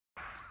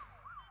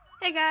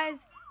Hey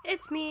guys,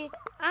 it's me.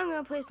 I'm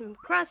gonna play some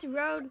Crossy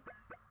Road,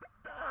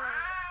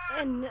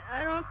 and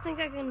I don't think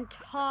I can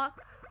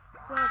talk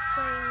while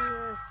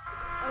playing this.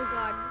 Oh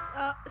god.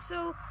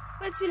 So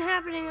what's been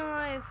happening in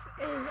life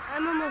is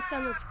I'm almost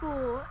done with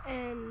school,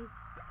 and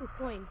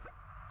coin.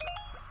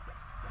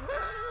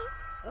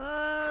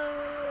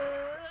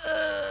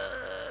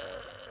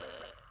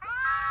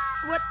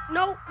 What?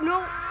 No.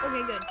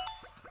 Okay, good.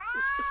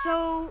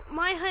 So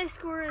my high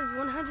score is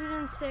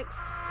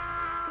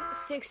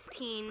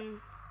 106.16.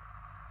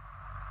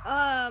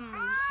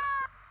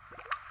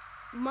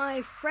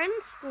 My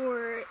friend's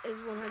score is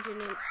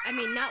 100. I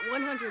mean, not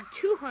 100,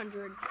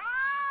 200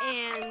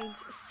 and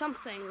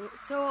something.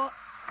 So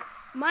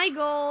my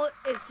goal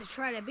is to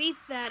try to beat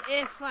that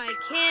if I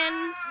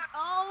can.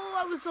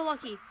 Oh, I was so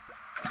lucky.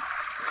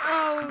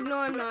 Oh no,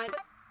 I'm not.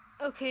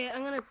 Okay,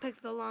 I'm gonna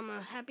pick the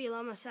llama. Happy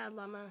llama, sad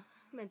llama,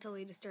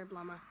 mentally disturbed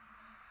llama.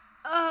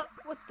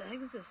 What the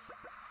heck is this?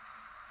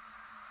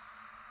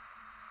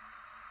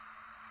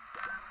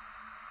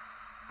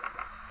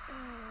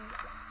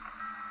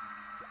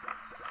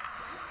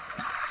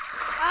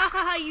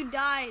 Ah, you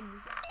died.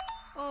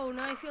 Oh,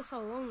 now I feel so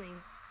lonely.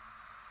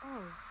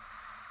 Oh.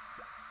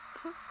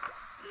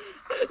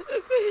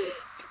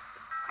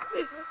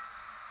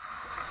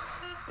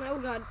 Oh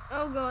god,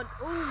 oh god,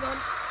 oh god.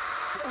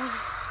 Oh.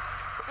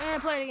 I'm gonna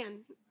play it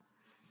again.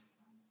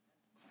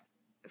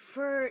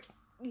 For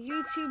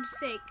YouTube's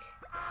sake.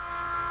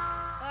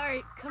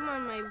 Alright, come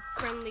on, my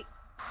friendly.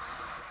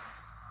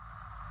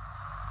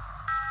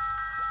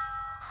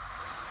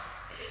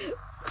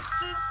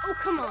 Oh,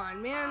 come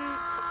on, man.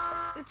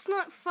 It's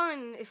not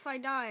fun if I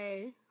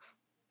die.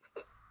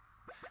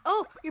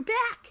 Oh, you're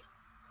back!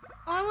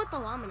 Oh, I want the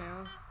llama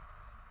now.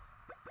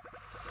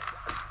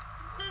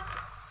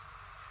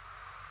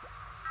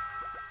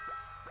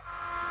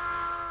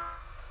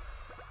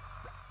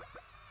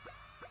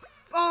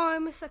 Oh, I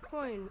missed that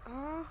coin.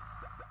 Oh,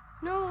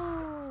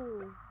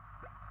 no.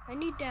 I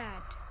need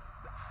that.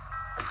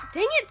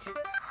 Dang it!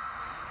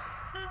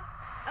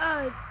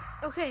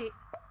 Okay.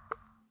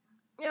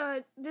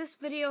 This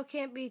video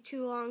can't be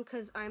too long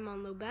because I'm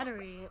on low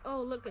battery.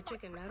 Oh, look, a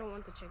chicken. I don't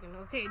want the chicken.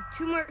 Okay,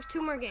 two more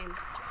games.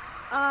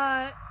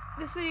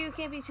 This video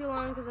can't be too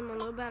long because I'm on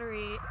low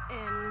battery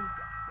and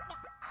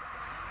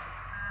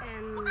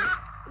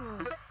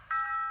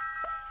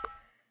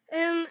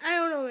I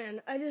don't know,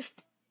 man. I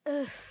just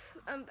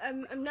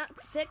I'm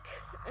not sick,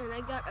 and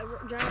I got a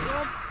giant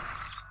rope.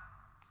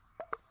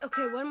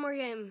 Okay, one more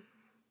game.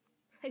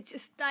 I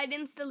just died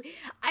instantly.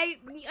 I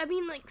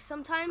mean, like,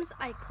 sometimes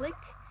I click,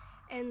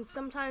 and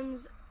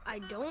sometimes I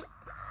don't.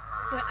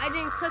 But I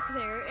didn't click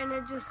there, and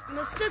it just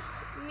mistook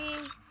me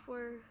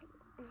for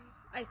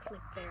I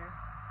clicked there.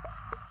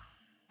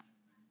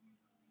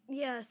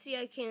 Yeah, see,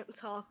 I can't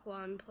talk while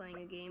I'm playing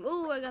a game.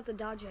 Oh, I got the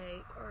dodge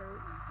rate, or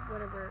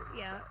whatever.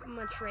 Yeah,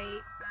 much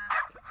rate.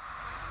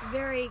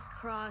 Very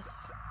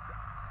cross.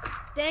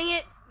 Dang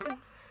it!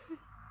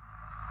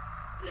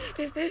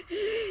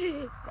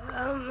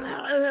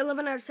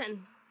 11 out of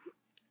 10.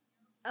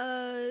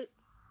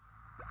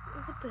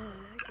 What the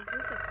heck is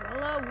this? A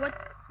koala? What?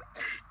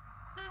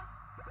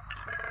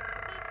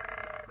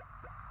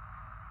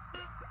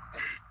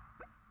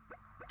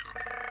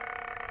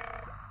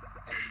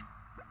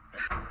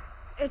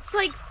 It's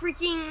like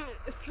freaking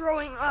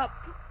throwing up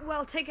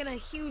while taking a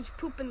huge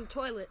poop in the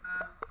toilet.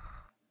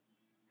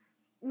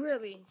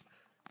 Really.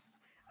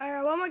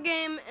 Alright, one more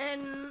game,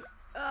 and,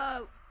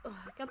 I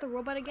got the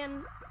robot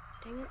again.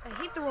 Dang it, I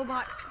hate the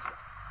robot.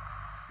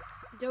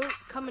 Don't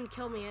come and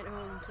kill me at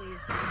home,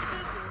 please.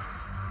 Thank you.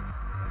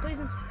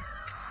 Please.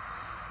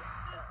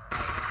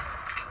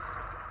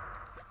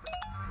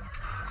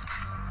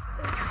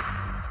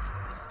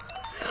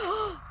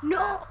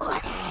 No!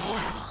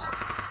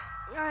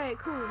 Alright,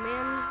 cool,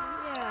 man.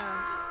 Yeah.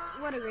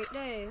 What a great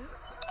day.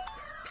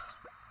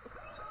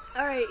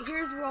 Alright,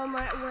 here's where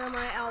my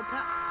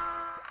alpaca.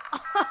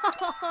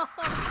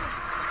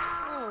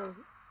 Oh.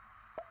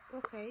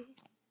 Okay.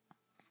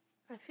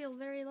 I feel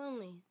very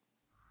lonely.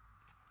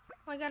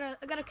 Oh, I got a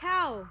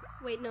cow.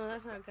 Wait, no,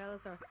 that's not a cow.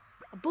 That's a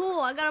bull.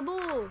 I got a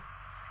bull.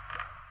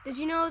 Did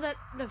you know that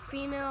the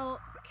the male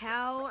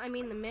cow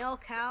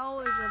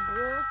is a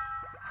bull?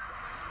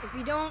 If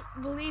you don't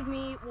believe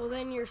me, well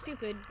then you're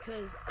stupid,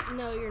 because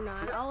no, you're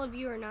not. All of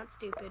you are not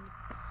stupid.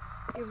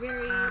 You're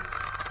very,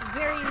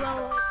 very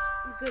low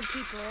good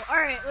people.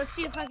 Alright, let's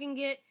see if I can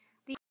get